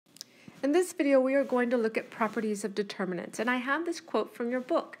In this video, we are going to look at properties of determinants, and I have this quote from your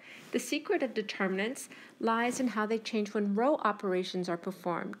book. The secret of determinants lies in how they change when row operations are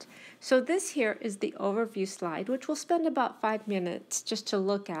performed. So this here is the overview slide, which we'll spend about 5 minutes just to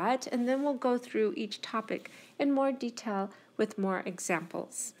look at, and then we'll go through each topic in more detail with more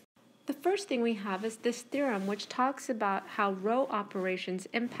examples. The first thing we have is this theorem, which talks about how row operations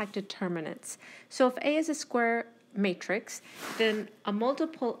impact determinants. So if A is a square matrix, then a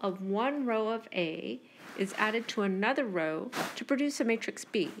multiple of one row of A is added to another row to produce a matrix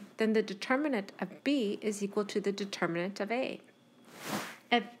B. Then the determinant of B is equal to the determinant of A.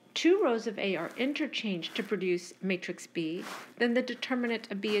 If two rows of A are interchanged to produce matrix B, then the determinant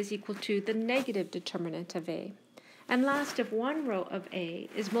of B is equal to the negative determinant of A. And last, if one row of A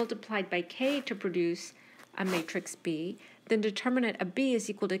is multiplied by K to produce a matrix B, then determinant of B is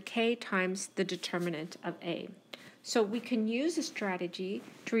equal to K times the determinant of A. So we can use a strategy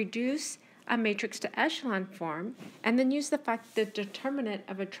to reduce a matrix to echelon form and then use the fact that the determinant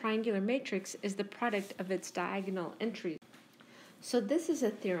of a triangular matrix is the product of its diagonal entries. So this is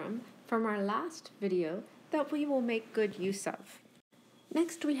a theorem from our last video that we will make good use of.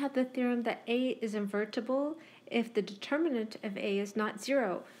 Next, we have the theorem that A is invertible if the determinant of A is not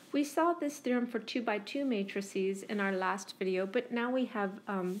 0. We saw this theorem for 2x2 matrices in our last video, but now we have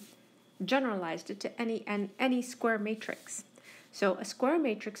generalized it to any square matrix. So a square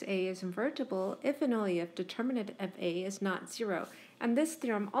matrix A is invertible if and only if determinant of A is not 0. And this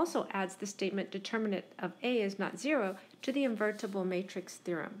theorem also adds the statement determinant of A is not 0 to the invertible matrix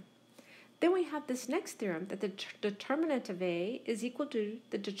theorem. Then we have this next theorem that the determinant of A is equal to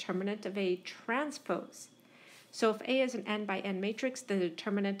the determinant of A transpose. So if A is an n by n matrix, the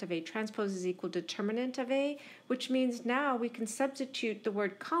determinant of A transpose is equal to determinant of A, which means now we can substitute the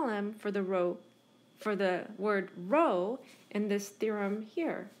word column for the word row in this theorem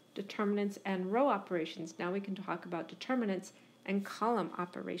here, determinants and row operations. Now we can talk about determinants and column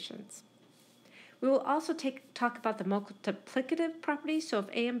operations. We will also talk about the multiplicative property. So if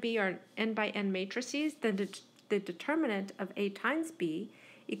A and B are n by n matrices, then the determinant of A times B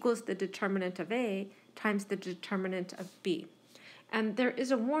equals the determinant of A times the determinant of B. And there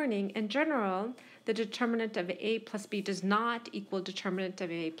is a warning. In general, the determinant of A plus B does not equal determinant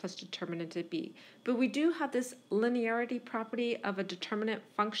of A plus determinant of B. But we do have this linearity property of a determinant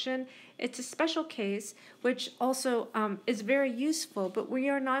function. It's a special case, which also is very useful, but we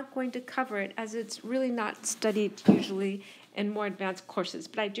are not going to cover it as it's really not studied usually in more advanced courses.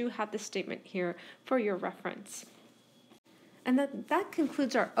 But I do have the statement here for your reference. And that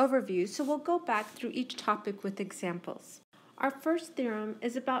concludes our overview, so we'll go back through each topic with examples. Our first theorem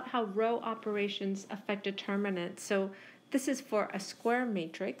is about how row operations affect determinants. So this is for a square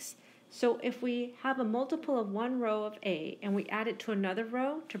matrix. So if we have a multiple of one row of A and we add it to another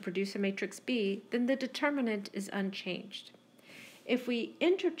row to produce a matrix B, then the determinant is unchanged. If we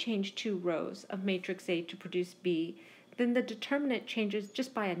interchange two rows of matrix A to produce B, then the determinant changes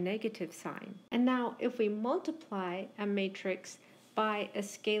just by a negative sign. And now if we multiply a matrix by a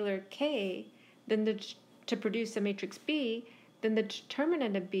scalar K, then to produce a matrix B, then the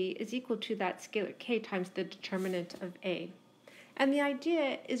determinant of B is equal to that scalar K times the determinant of A. And the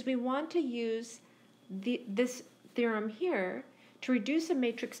idea is we want to use this theorem here to reduce a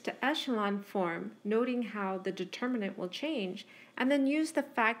matrix to echelon form, noting how the determinant will change, and then use the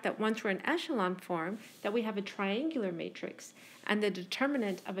fact that once we're in echelon form, that we have a triangular matrix, and the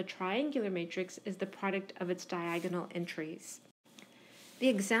determinant of a triangular matrix is the product of its diagonal entries. The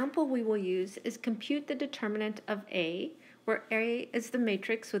example we will use is compute the determinant of A, where A is the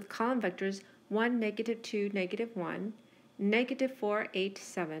matrix with column vectors 1, negative 2, negative 1, negative 4, 8,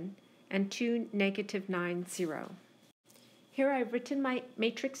 7, and 2, negative 9, 0. Here I've written my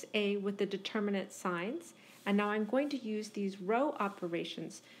matrix A with the determinant signs, and now I'm going to use these row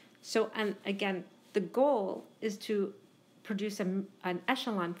operations. So, and again, the goal is to produce an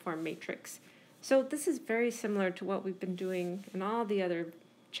echelon form matrix. So this is very similar to what we've been doing in all the other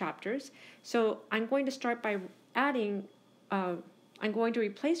chapters. So I'm going to start by adding, I'm going to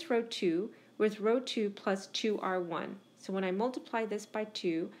replace row 2 with row 2 plus 2R1. So when I multiply this by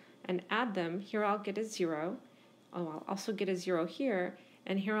 2 and add them, here I'll get a 0. Oh, I'll also get a 0 here,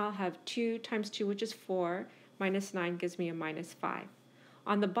 and here I'll have 2 times 2, which is 4, minus 9 gives me a minus 5.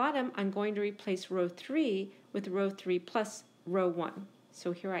 On the bottom, I'm going to replace row 3 with row 3 plus row 1.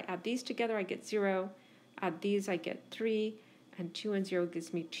 So here I add these together, I get 0, add these, I get 3, and 2 and 0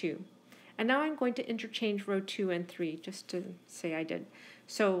 gives me 2. And now I'm going to interchange row 2 and 3, just to say I did.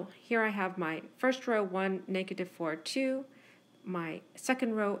 So here I have my first row, 1, negative 4, 2. My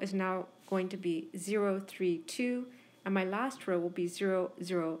second row is now going to be 0, 3, 2, and my last row will be 0,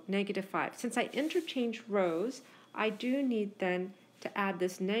 0, negative 5. Since I interchange rows, I do need then to add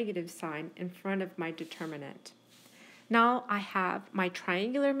this negative sign in front of my determinant. Now I have my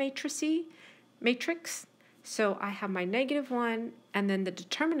triangular matrix. So I have my -1, and then the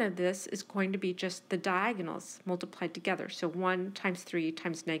determinant of this is going to be just the diagonals multiplied together. So 1 times 3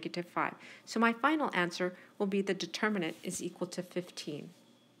 times -5. So my final answer will be the determinant is equal to 15.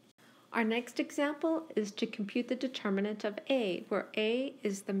 Our next example is to compute the determinant of A, where A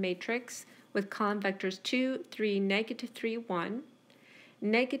is the matrix with column vectors 2, 3, -3, 1,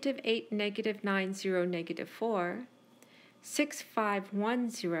 -8, -9, 0, -4, 6, 5, 1,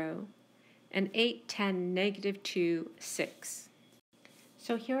 0, and 8, 10, -2, 6.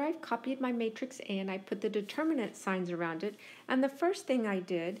 So here I've copied my matrix A and I put the determinant signs around it. And the first thing I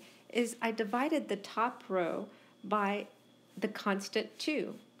did is I divided the top row by the constant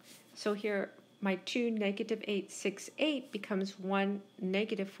 2. So here my 2, -8, 6, 8 becomes 1,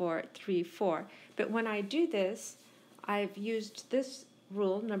 -4, 3, 4. But when I do this, I've used this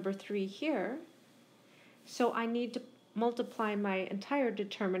rule, number 3 here. So I need to multiply my entire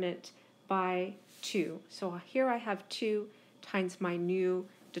determinant by 2. So here I have 2 times my new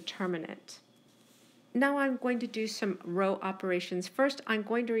determinant. Now I'm going to do some row operations. First, I'm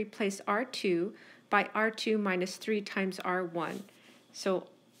going to replace R2 by R2 minus 3 times R1. So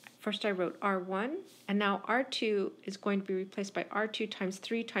first I wrote R1, and now R2 is going to be replaced by R2 times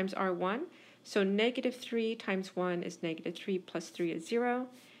 3 times R1. So -3 times 1 is -3 plus 3 is 0.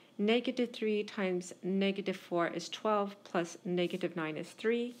 -3 times -4 is 12 plus -9 is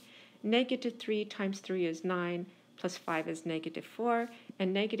 3. -3 times 3 is 9 plus 5 is -4.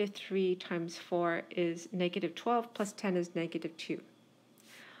 And -3 times 4 is -12 plus 10 is -2.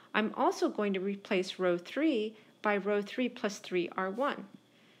 I'm also going to replace row 3 by row 3 plus 3 R1.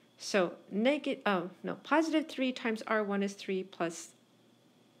 So positive 3 times R1 is 3 plus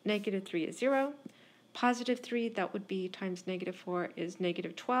 -3 is 0. Positive 3, that would be times -4 is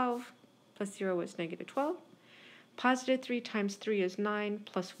 -12, plus 0 is -12. Positive 3 times 3 is 9,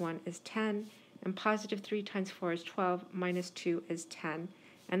 plus 1 is 10. And positive 3 times 4 is 12, minus 2 is 10.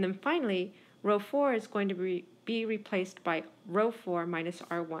 And then finally, row 4 is going to be replaced by row 4 minus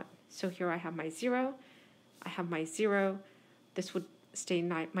R1. So here I have my 0, I have my 0, this would stay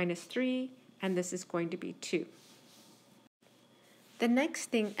minus 3, and this is going to be 2. The next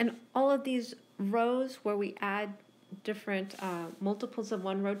thing, and all of these rows where we add different multiples of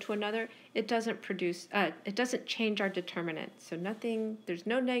one row to another, it doesn't change our determinant. So nothing, there's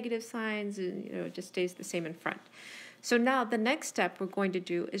no negative signs, it just stays the same in front. So now the next step we're going to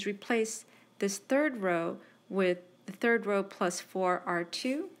do is replace this third row with the third row plus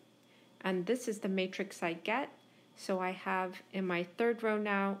 4R2, and this is the matrix I get. So I have in my third row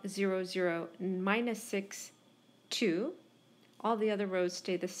now 0, 0, minus 6, 2. All the other rows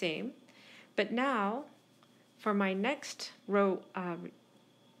stay the same. But now, for my next row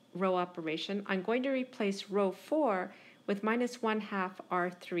operation, I'm going to replace row 4 with minus 1/2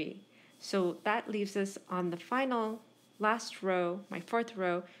 R3. So that leaves us on the final last row, my fourth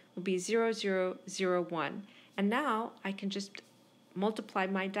row, will be 0, 0, 0, 1. And now I can just multiply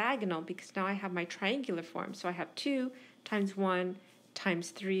my diagonal because now I have my triangular form. So I have 2 times 1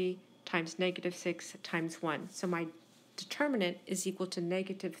 times 3 times -6 times 1. So my determinant is equal to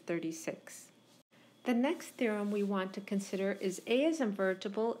 -36. The next theorem we want to consider is A is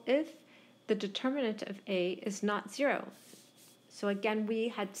invertible if the determinant of A is not 0. So again, we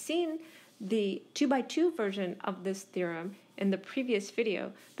had seen the 2x2 version of this theorem in the previous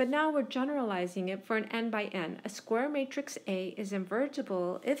video, but now we're generalizing it for an n by n. A square matrix A is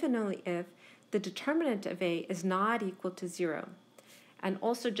invertible if and only if the determinant of A is not equal to 0. And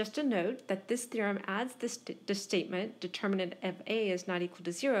also just a note that this theorem adds this statement, determinant of A is not equal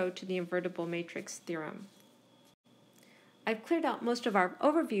to 0, to the invertible matrix theorem. I've cleared out most of our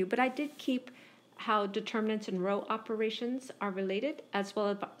overview, but I did keep how determinants and row operations are related, as well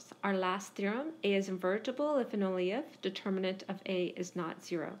as our last theorem, A is invertible if and only if determinant of A is not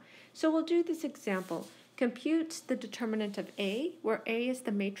 0. So we'll do this example. Compute the determinant of A, where A is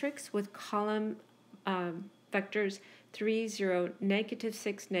the matrix with column vectors 3, 0,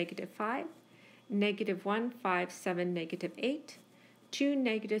 -6, -5, -1, 5, 7, -8, 2,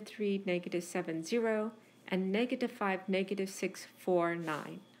 -3, -7, 0, and -5, -6, 4,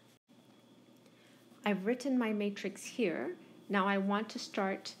 9. I've written my matrix here. Now I want to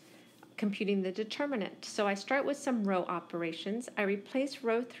start computing the determinant. So I start with some row operations. I replace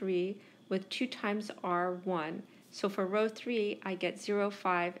row 3 with 2 times R1. So for row 3, I get 0,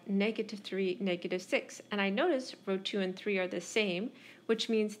 5, -3, -6. And I notice row 2 and 3 are the same, which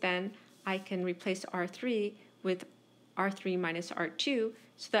means then I can replace R3 with R3 minus R2,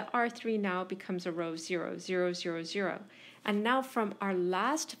 so that R3 now becomes a row 0, 0, 0, 0. And now from our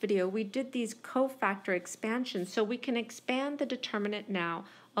last video, we did these cofactor expansions, so we can expand the determinant now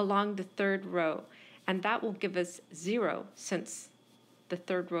along the third row, and that will give us 0 since the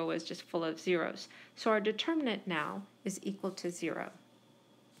third row is just full of zeros. So our determinant now is equal to 0.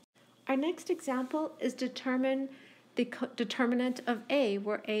 Our next example is determine the determinant of A,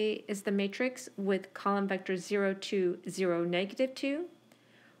 where A is the matrix with column vectors 0, 2, 0, negative 2,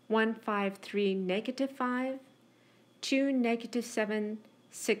 1, 5, 3, negative 5, 2, negative 7,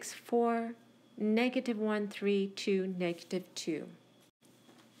 6, 4, negative 1, 3, 2, negative 2.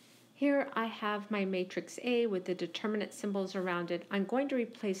 Here I have my matrix A with the determinant symbols around it. I'm going to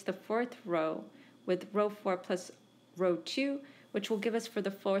replace the fourth row with row 4 plus row 2, which will give us for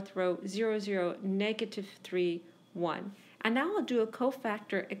the fourth row 0, 0, negative 3, 1. And now I'll do a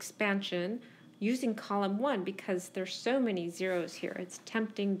cofactor expansion using column 1 because there's so many zeros here. It's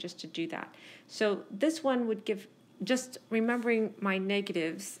tempting just to do that. So this one would give, just remembering my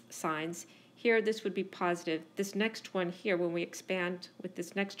negatives signs, here this would be positive. This next one here, when we expand with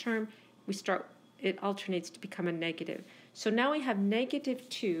this next term, it alternates to become a negative. So now we have negative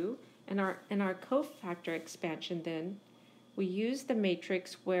 2, and our cofactor expansion then, we use the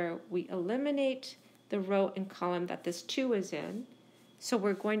matrix where we eliminate the row and column that this 2 is in. So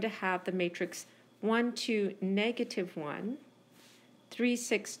we're going to have the matrix 1, 2, negative 1, 3,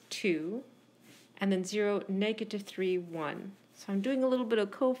 6, 2, and then 0, negative 3, 1. So I'm doing a little bit of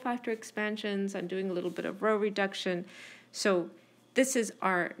cofactor expansions, I'm doing a little bit of row reduction. So this is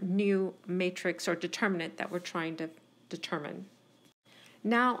our new matrix or determinant that we're trying to determine.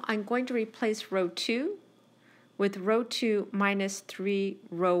 Now I'm going to replace row 2 with row 2 minus 3,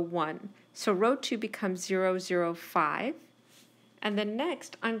 row 1. So row 2 becomes 0, 0, 5. And then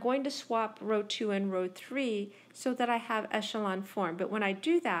next, I'm going to swap row 2 and row 3 so that I have echelon form. But when I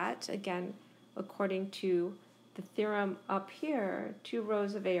do that, again, according to the theorem up here, 2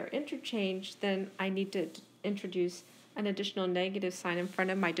 rows of A are interchanged, then I need to introduce an additional negative sign in front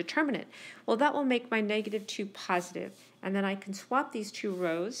of my determinant. Well, that will make my negative 2 positive. And then I can swap these 2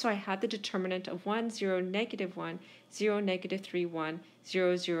 rows, so I have the determinant of 1, 0, negative 1, 0, negative 3, 1,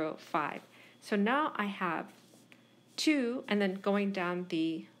 0, 0, 5. So now I have 2, and then going down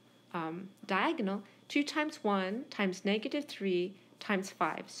the diagonal, 2 times 1 times negative 3 times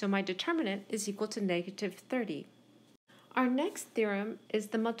 5. So my determinant is equal to negative 30. Our next theorem is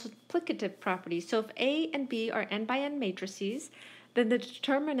the multiplicative property. So if A and B are n by n matrices, then the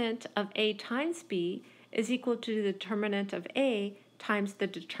determinant of A times B is equal to the determinant of A times the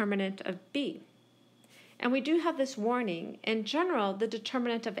determinant of B. And we do have this warning. In general, the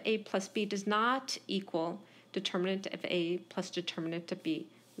determinant of A plus B does not equal determinant of A plus determinant of B.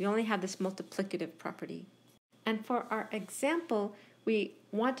 We only have this multiplicative property. And for our example, we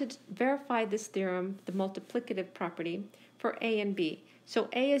want to verify this theorem, the multiplicative property, for A and B. So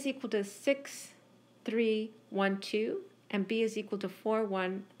A is equal to 6, 3, 1, 2, and B is equal to 4,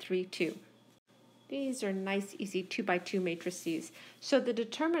 1, 3, 2. These are nice, easy 2 by 2 matrices. So the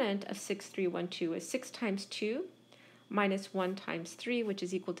determinant of 6, 3, 1, 2 is 6 times 2 minus 1 times 3, which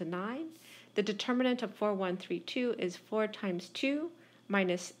is equal to 9. The determinant of 4, 1, 3, 2 is 4 times 2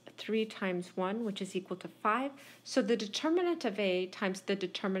 minus 3 times 1, which is equal to 5. So the determinant of A times the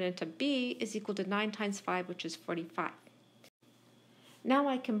determinant of B is equal to 9 times 5, which is 45. Now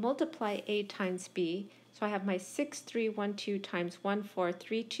I can multiply A times B. So I have my 6, 3, 1, 2 times 1, 4,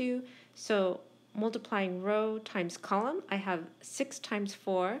 3, 2. So multiplying row times column, I have 6 times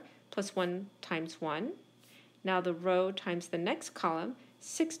 4 plus 1 times 1. Now the row times the next column,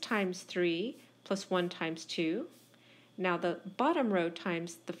 6 times 3 plus 1 times 2. Now the bottom row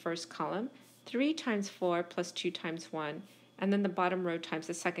times the first column, 3 times 4 plus 2 times 1. And then the bottom row times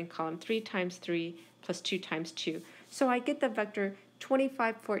the second column, 3 times 3 plus 2 times 2. So I get the vector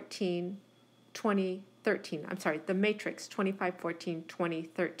 25, 14, 20, 13. I'm sorry, the matrix 25, 14, 20,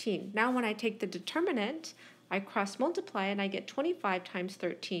 13. Now when I take the determinant, I cross multiply and I get 25 times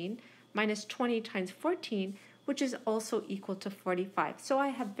 13 minus 20 times 14, which is also equal to 45. So I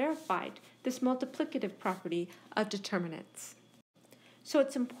have verified this multiplicative property of determinants. So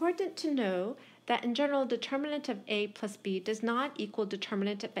it's important to know that in general, determinant of A plus B does not equal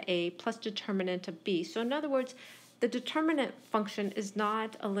determinant of A plus determinant of B. So in other words, the determinant function is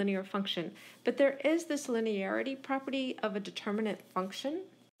not a linear function, but there is this linearity property of a determinant function,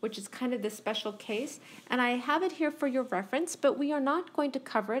 which is kind of the special case, and I have it here for your reference, but we are not going to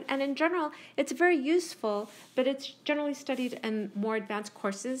cover it, and in general, it's very useful, but it's generally studied in more advanced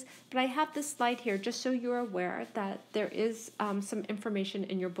courses, but I have this slide here just so you're aware that there is some information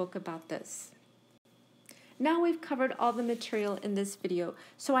in your book about this. Now we've covered all the material in this video,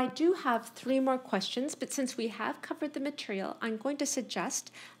 so I do have 3 more questions, but since we have covered the material, I'm going to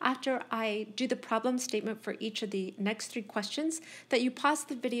suggest after I do the problem statement for each of the next 3 questions that you pause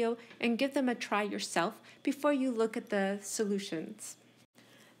the video and give them a try yourself before you look at the solutions.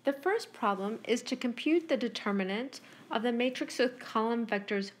 The first problem is to compute the determinant of the matrix with column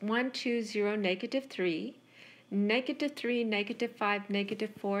vectors 1, 2, 0, negative 3, negative 3, negative 5,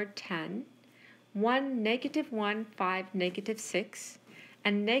 negative 4, 10, 1, negative 1, 5, negative 6,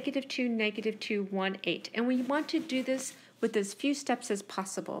 and negative 2, negative 2, 1, 8. And we want to do this with as few steps as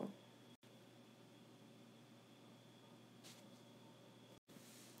possible.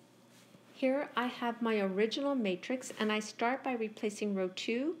 Here I have my original matrix, and I start by replacing row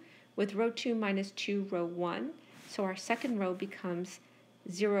 2 with row 2 minus 2, row 1. So our second row becomes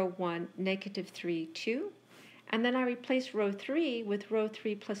 0, 1, negative 3, 2. And then I replace row 3 with row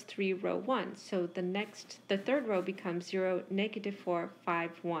 3 plus 3, row 1. So the third row becomes 0, negative 4,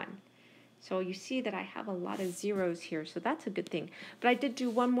 5, 1. So you see that I have a lot of zeros here, so that's a good thing. But I did do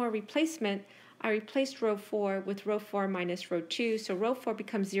one more replacement. I replaced row 4 with row 4 minus row 2. So row 4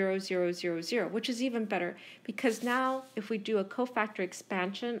 becomes 0, 0, 0, 0, which is even better because now if we do a cofactor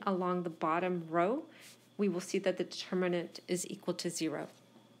expansion along the bottom row, we will see that the determinant is equal to 0.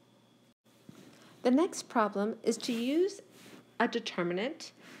 The next problem is to use a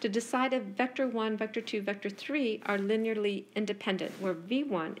determinant to decide if vector 1, vector 2, vector 3 are linearly independent, where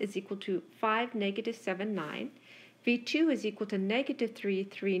v1 is equal to 5, negative 7, 9, v2 is equal to negative 3,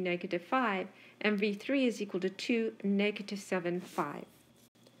 3, negative 5, and v3 is equal to 2, negative 7, 5.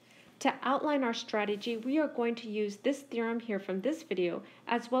 To outline our strategy, we are going to use this theorem here from this video,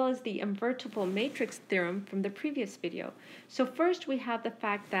 as well as the invertible matrix theorem from the previous video. So first we have the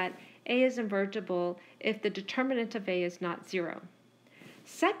fact that A is invertible if the determinant of A is not 0.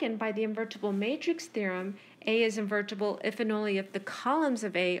 Second, by the invertible matrix theorem, A is invertible if and only if the columns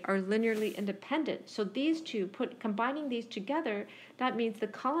of A are linearly independent. So these two, combining these together, that means the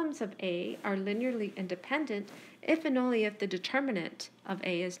columns of A are linearly independent if and only if the determinant of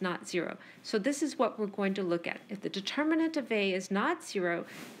A is not 0. So this is what we're going to look at. If the determinant of A is not 0,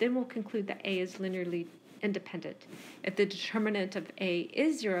 then we'll conclude that A is linearly independent. If the determinant of A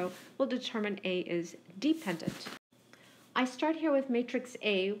is 0, we'll determine A is dependent. I start here with matrix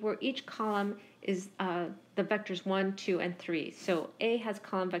A, where each column is the vectors 1, 2, and 3. So A has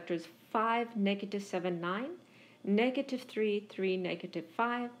column vectors 5, negative 7, 9, negative 3, 3, negative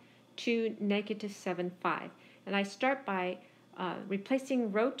 5, 2, negative 7, 5. And I start by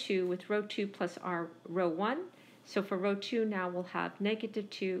replacing row 2 with row 2 plus our row 1. So for row 2 now we'll have negative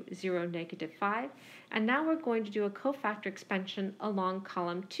 2, 0, negative 5. And now we're going to do a cofactor expansion along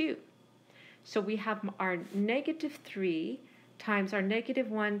column 2. So we have our negative 3 times our negative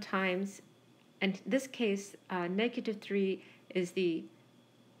 1 times, and in this case, negative 3 is the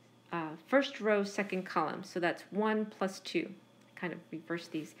first row, second column. So that's 1 plus 2. Kind of reverse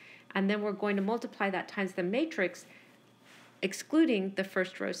these. And then we're going to multiply that times the matrix, excluding the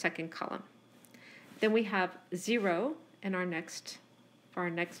first row, second column. Then we have 0 in our next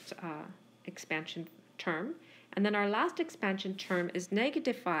expansion term. And then our last expansion term is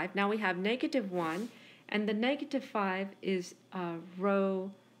negative 5. Now we have negative 1, and the negative 5 is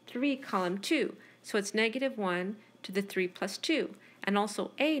row 3, column 2. So it's negative 1 to the 3 plus 2. And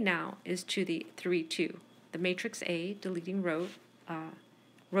also A now is to the 3, 2. The matrix A deleting row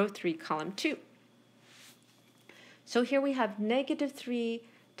 3, column 2. So here we have negative 3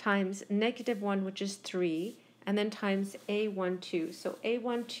 times negative 1, which is 3, and then times A1, 2. So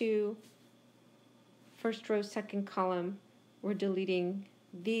A1, 2, first row, second column, we're deleting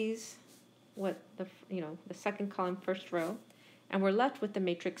these, the second column, first row, and we're left with the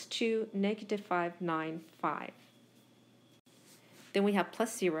matrix 2, negative 5, 9, 5. Then we have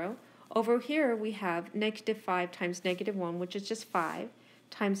plus 0. Over here we have negative 5 times negative 1, which is just 5,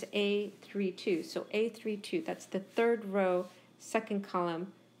 times A3, 2. So A3, 2, that's the third row, second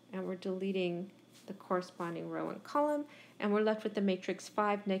column, and we're deleting the corresponding row and column, and we're left with the matrix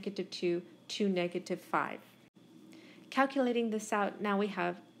 5, negative 2, 2, negative 5. Calculating this out, now we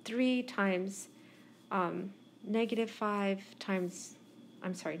have 3 times negative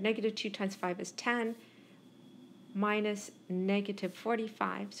 2 times 5 is 10, minus negative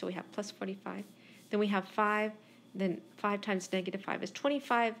 45, so we have plus 45. Then we have 5, then 5 times negative 5 is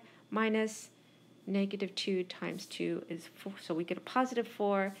 25, minus negative 2 times 2 is 4, so we get a positive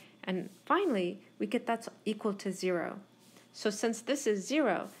 4, and finally we get that's equal to 0. So since this is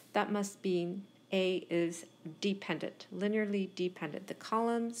 0, that must mean A is dependent, linearly dependent. The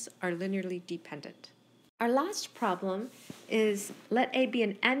columns are linearly dependent. Our last problem is let A be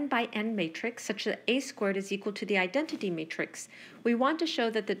an n by n matrix such that A squared is equal to the identity matrix. We want to show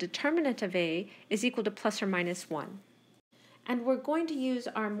that the determinant of A is equal to plus or minus 1. And we're going to use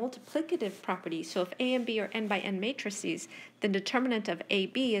our multiplicative property. So if A and B are n by n matrices, then determinant of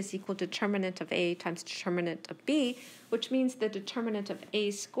AB is equal to determinant of A times determinant of B, which means the determinant of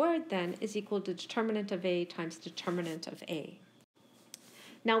A squared then is equal to determinant of A times determinant of A.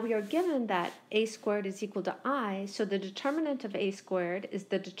 Now we are given that A squared is equal to I, so the determinant of A squared is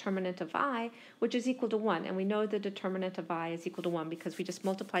the determinant of I, which is equal to 1. And we know the determinant of I is equal to 1 because we just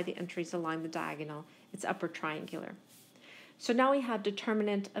multiply the entries along the diagonal. It's upper triangular. So now we have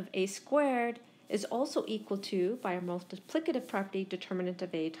determinant of A squared is also equal to, by our multiplicative property, determinant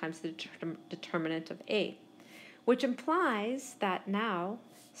of A times the determinant of A, which implies that now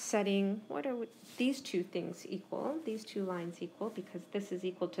setting, what are these two things equal, these two lines equal, because this is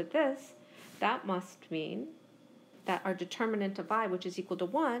equal to this, that must mean that our determinant of I, which is equal to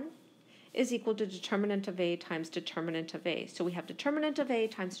 1, is equal to determinant of A times determinant of A. So we have determinant of A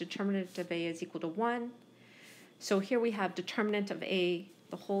times determinant of A is equal to 1. So here we have determinant of A,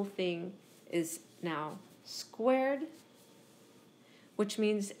 the whole thing is now squared, which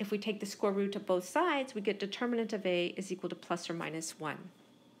means if we take the square root of both sides, we get determinant of A is equal to plus or minus 1.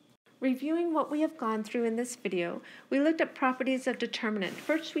 Reviewing what we have gone through in this video, we looked at properties of determinant.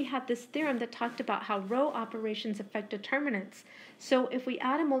 First, we had this theorem that talked about how row operations affect determinants. So if we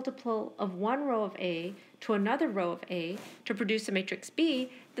add a multiple of one row of A to another row of A to produce a matrix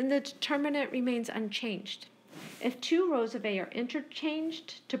B, then the determinant remains unchanged. If two rows of A are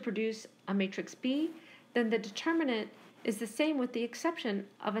interchanged to produce a matrix B, then the determinant is the same with the exception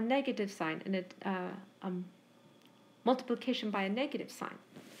of a negative sign and a multiplication by a negative sign.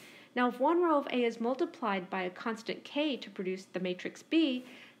 Now, if one row of A is multiplied by a constant k to produce the matrix B,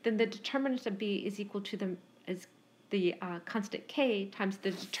 then the determinant of B is equal to the constant k times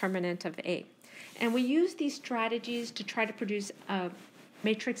the determinant of A. And we use these strategies to try to produce a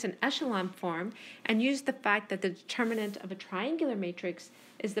matrix in echelon form and use the fact that the determinant of a triangular matrix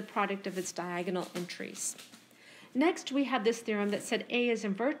is the product of its diagonal entries. Next, we have this theorem that said A is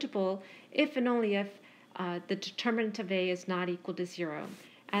invertible if and only if the determinant of A is not equal to 0.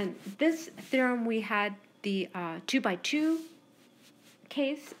 And this theorem, we had the 2x2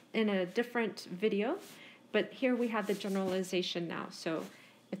 case in a different video, but here we have the generalization now. So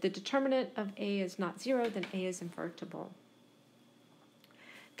if the determinant of A is not 0, then A is invertible.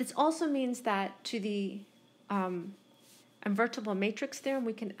 This also means that to the invertible matrix theorem,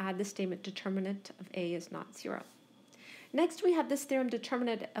 we can add the statement determinant of A is not 0. Next, we have this theorem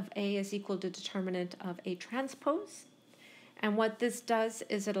determinant of A is equal to determinant of A transpose. And what this does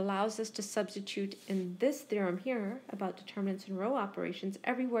is it allows us to substitute in this theorem here about determinants and row operations.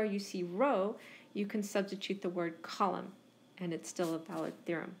 Everywhere you see row, you can substitute the word column, and it's still a valid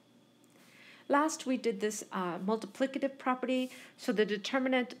theorem. Last, we did this multiplicative property. So the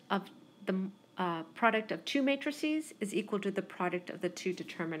determinant of the product of two matrices is equal to the product of the two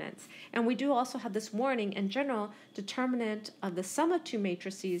determinants. And we do also have this warning. In general, determinant of the sum of two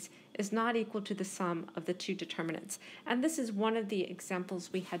matrices is not equal to the sum of the two determinants. And this is one of the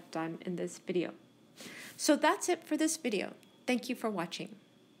examples we had done in this video. So that's it for this video. Thank you for watching.